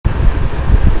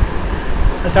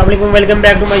अस्सलाम वालेकुम, welcome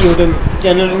back to my YouTube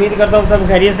channel. उम्मीद करता हूँ सब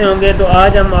खैरियत से होंगे। तो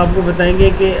आज हम आपको बताएंगे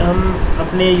कि हम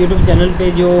अपने यूट्यूब चैनल पे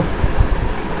जो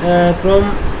क्रोम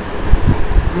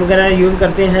वगैरह यूज़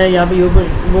करते हैं, यहाँ पे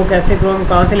वो कैसे क्रोम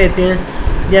कहाँ से लेते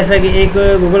हैं। जैसा कि एक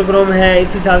गूगल क्रोम है,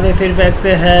 इस हिसाब से फायरफॉक्स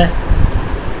है,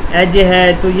 एज है,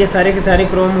 तो ये सारे के सारे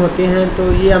क्रोम होते हैं।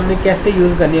 तो ये हमने कैसे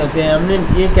यूज़ करने होते हैं,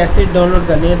 हमने ये कैसे डाउनलोड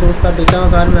करने हैं, तो उसका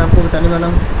तरीक़ाकार मैं आपको बताने वाला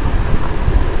हूँ।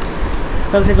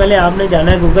 सबसे पहले आपने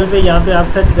जाना है गूगल पे, यहाँ पे आप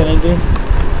सर्च करेंगे,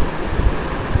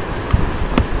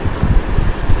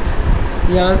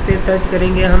 यहाँ से सर्च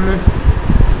करेंगे हम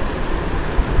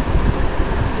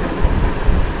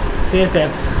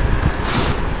फायरफॉक्स।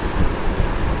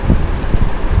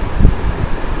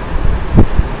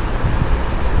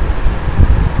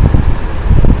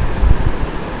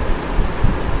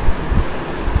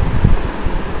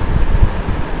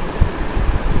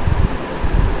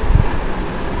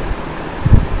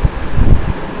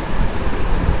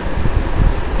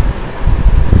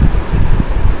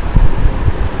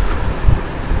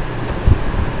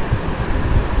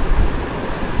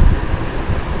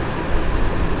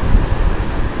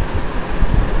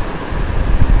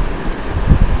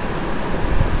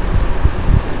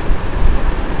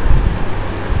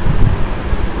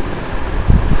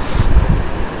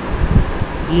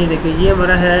 ये देखिए, ये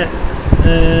हमारा है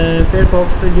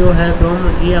फायरफॉक्स जो है क्रोम।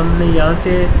 ये हमने यहाँ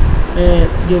से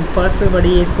जो फर्स्ट पे पड़ी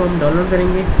है, इसको हम डाउनलोड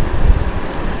करेंगे।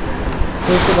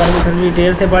 तो इसके बारे में थोड़ी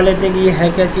डिटेल से पढ़ लेते हैं कि ये है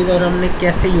क्या चीज़ और हमने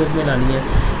कैसे यूज़ में लानी है।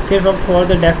 Firefox for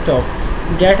the desktop,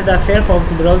 get the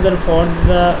Firefox browser for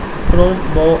the Chrome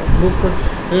book.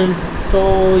 So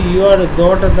you are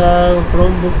got the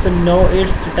Chrome book, now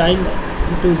it's time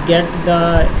to get the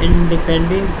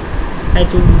independent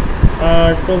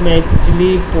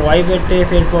automatically private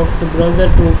Firefox browser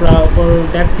to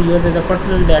protect your the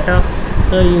personal data.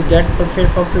 You get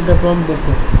Firefox to the Chromebook.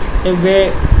 We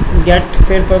get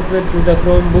Firefox to the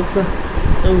Chromebook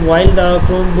while the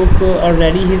Chromebook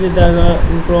already has the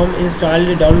Chrome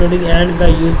installed, downloading and the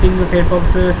using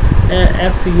Firefox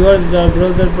X your the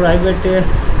browser private.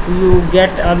 You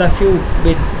get other few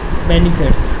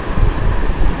benefits.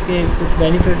 इसके कुछ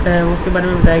benefits हैं, उसके बारे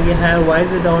में बताया गया है।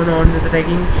 Wise down on the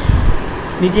trekking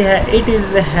नीचे है, it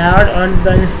is hard on the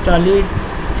installed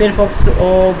Firefox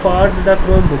for the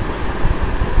Chromebook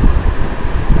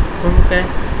है।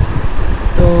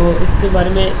 तो इसके बारे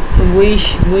में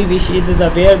we wish is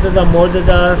the where the more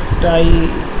the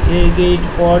स्टाइगेट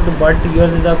for the but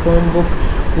your the Chromebook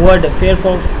word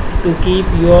Firefox to keep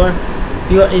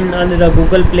your in on the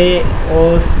Google play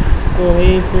और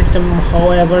system.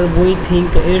 However, we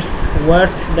think it's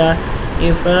worth the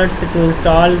effort to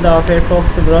install the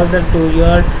Firefox browser to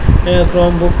your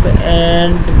Chromebook,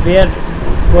 and we're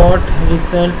got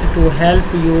research to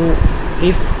help you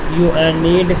if you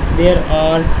need. There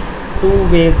are two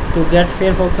ways to get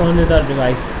Firefox on the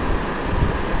device.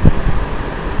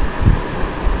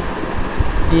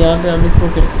 यहाँ पे हम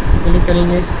इसको click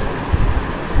करेंगे,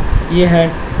 ये है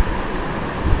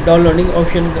downloading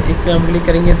option. इस पर हम क्लिक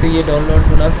करेंगे तो ये डाउनलोड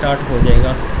होना स्टार्ट हो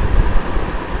जाएगा।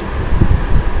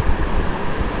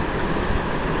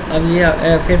 अब ये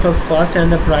Firefox fast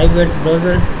and the private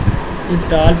browser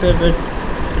install पे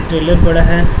ट्रेलर पड़ा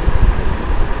है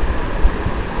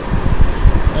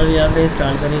और यहाँ पे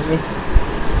इंस्टॉल करेंगे।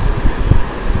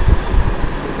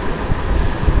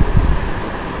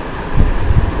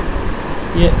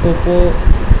 ये ओप्पो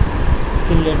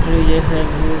की लेटर ये है,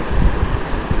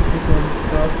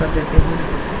 क्रॉस कर देते हैं,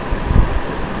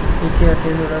 पीछे आते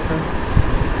हैं थोड़ा सा।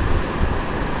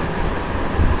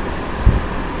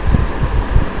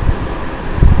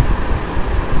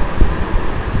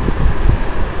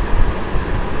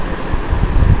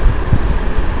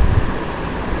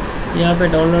 यहाँ पे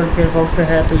डाउनलोड फायरफॉक्स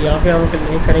है, तो यहाँ पे हम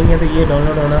क्लिक करेंगे तो ये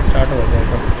डाउनलोड होना स्टार्ट हो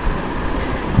जाएगा।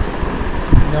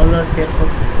 डाउनलोड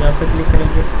फायरफॉक्स यहाँ पे क्लिक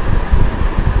करेंगे।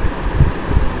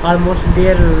 Almost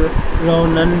there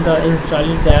none the install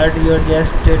that you're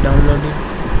just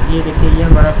downloading. ये देखिए, ये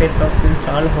हमारा फायरफॉक्स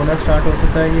इंस्टॉल होना स्टार्ट हो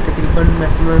चुका है। ये तकरीबन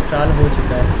मैक्सिमम इंस्टॉल हो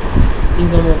चुका है।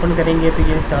 इसको हम ओपन करेंगे तो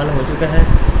ये इंस्टॉल हो चुका है।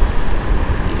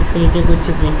 इसके नीचे कुछ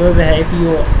विंडोज़ है। If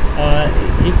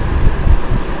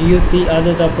you see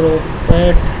other the proper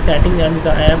setting and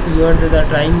the app you are the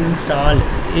trying install,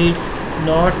 it's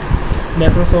not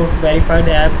Microsoft verified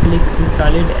app, click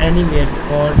install it anywhere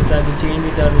or the change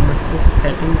the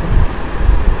setting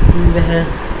है।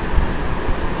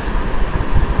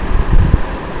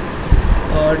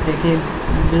 और देखिए,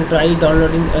 ट्राई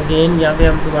डाउनलोडिंग अगेन, यहाँ पे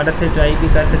हम दोबारा से try भी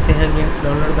कर सकते हैं, गेम्स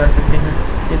डाउनलोड कर सकते हैं।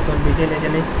 इसको हम पीछे ले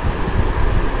चलें।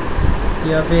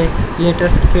 यहाँ पे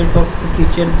लेटेस्ट फेयरफॉक्स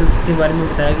फीचर्स के बारे में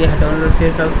बताया गया है। Download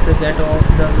Firefox gate of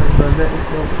download browser,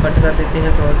 इसको कट कर देते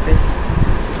हैं तौर से।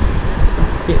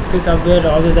 Pick up where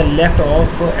browser the left of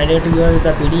edit your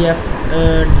the PDF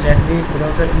directly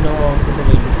browser no of the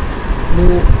ready do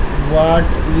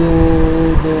what you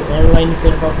do online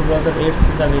Firefox browser aids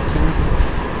the matching.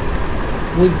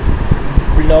 We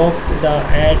block the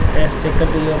ad sticker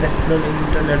to your external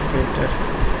internet filter.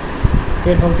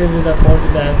 Firefox is the fault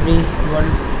the everyone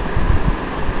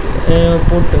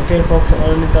put Firefox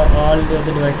on the all the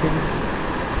devices.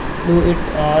 Do it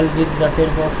all with the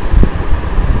Firefox